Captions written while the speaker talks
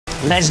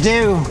Let's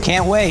do.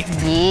 Can't wait.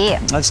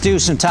 Yeah. Let's do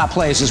some top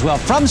plays as well.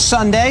 From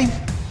Sunday,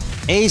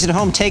 A's at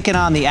home taking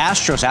on the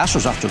Astros.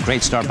 Astros off to a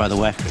great start, by the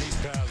way.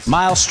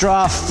 Miles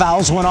Straw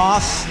fouls one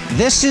off.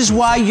 This is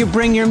why you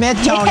bring your mitt,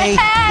 Tony.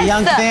 Yes! The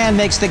young fan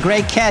makes the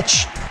great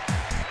catch.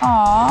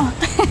 Aww.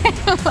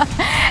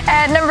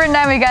 At number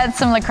 9, we got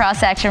some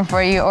lacrosse action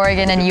for you.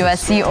 Oregon and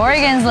USC.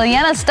 Oregon's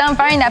Liliana Stump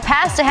firing that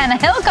pass to Hannah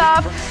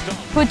Hilkoff,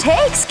 who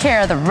takes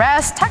care of the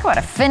rest. Talk about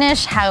a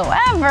finish.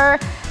 However,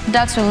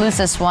 Ducks will lose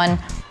this one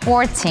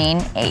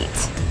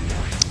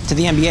 14-8. To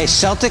the NBA,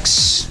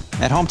 Celtics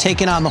at home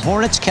taking on the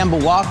Hornets.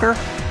 Kemba Walker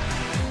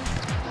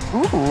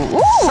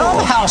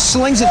somehow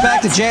slings it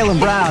back to Jaylen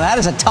Brown. That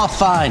is a tough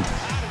find.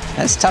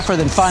 That's tougher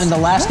than finding the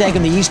last egg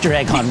in the Easter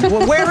egg hunt.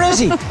 Well, where is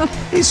he?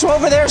 He's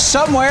over there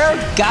somewhere.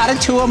 Got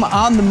it to him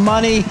on the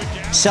money.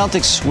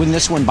 Celtics win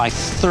this one by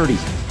 30.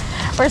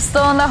 We're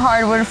still in the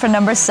hardwood for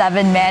number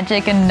 7,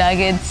 Magic and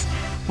Nuggets.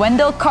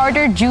 Wendell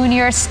Carter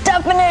Jr.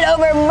 stuffing it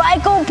over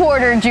Michael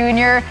Porter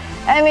Jr.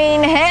 I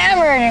mean,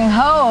 hammering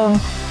home,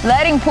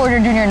 letting Porter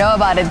Jr. know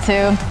about it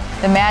too.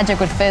 The Magic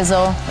would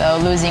fizzle, though,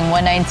 losing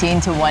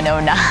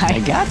 119-109. I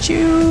got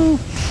you.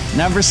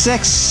 Number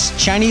 6,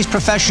 Chinese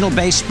professional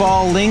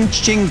baseball, Ling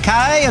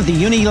Qingkai of the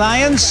Uni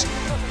Lions.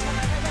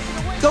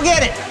 Go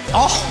get it.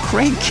 Oh,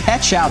 great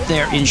catch out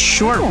there in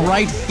short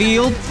right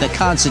field. The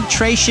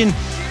concentration.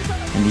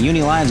 And the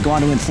Uni Lions go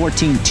on to win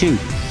 14-2.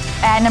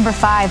 At number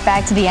 5,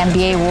 back to the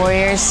NBA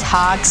Warriors.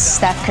 Hawks,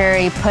 Steph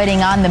Curry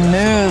putting on the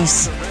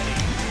moves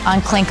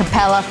on Clint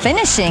Capella,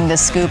 finishing the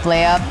scoop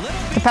layup.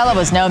 Capella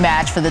was no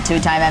match for the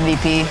 2-time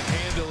MVP.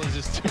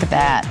 Look at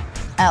that.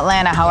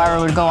 Atlanta, however,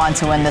 would go on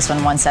to win this one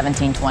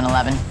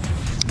 117-111.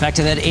 Back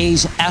to that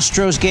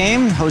A's-Astros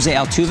game. Jose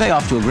Altuve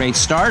off to a great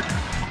start.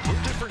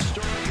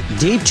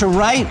 Deep to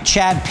right,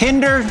 Chad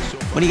Pinder.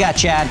 What do you got,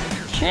 Chad?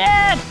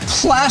 Chad!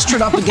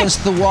 Plastered up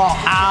against the wall.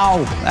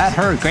 Ow, that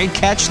hurt. Great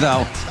catch,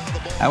 though.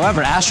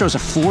 However, Astros a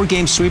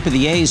 4-game sweep of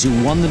the A's,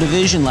 who won the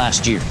division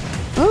last year.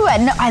 Ooh,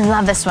 I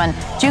love this one.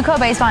 JUCO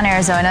baseball in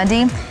Arizona,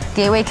 D.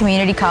 Gateway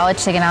Community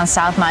College taking on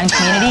South Mountain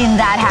Community, and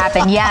that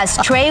happened. Yes,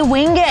 Trey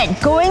Wingate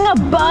going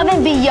above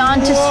and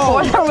beyond to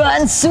score the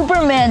run.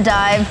 Superman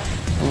dive.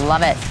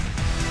 Love it.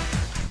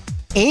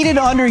 8 and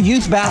under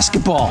youth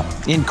basketball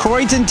in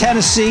Corrington,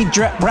 Tennessee.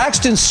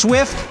 Braxton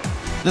Swift,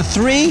 the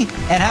 3,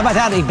 and how about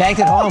that? He banked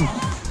it home.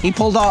 He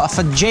pulled off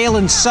a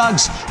Jalen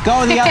Suggs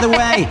going the other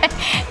way.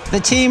 The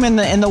team in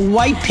the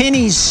white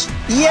pennies.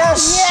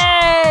 Yes!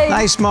 Yay!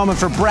 Nice moment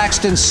for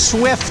Braxton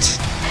Swift.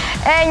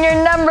 And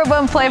your number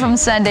 1 play from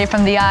Sunday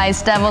from the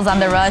Eyes, Devils on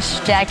the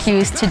rush. Jack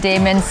Hughes to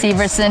Damon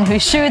Severson, who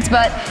shoots,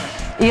 but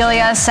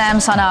Ilya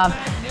Samsonov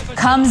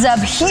comes up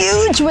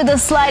huge with a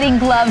sliding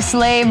glove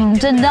slam,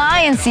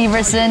 denying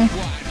Severson,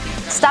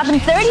 stopping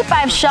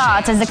 35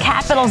 shots as the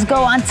Capitals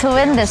go on to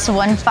win this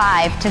one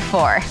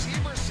 5-4.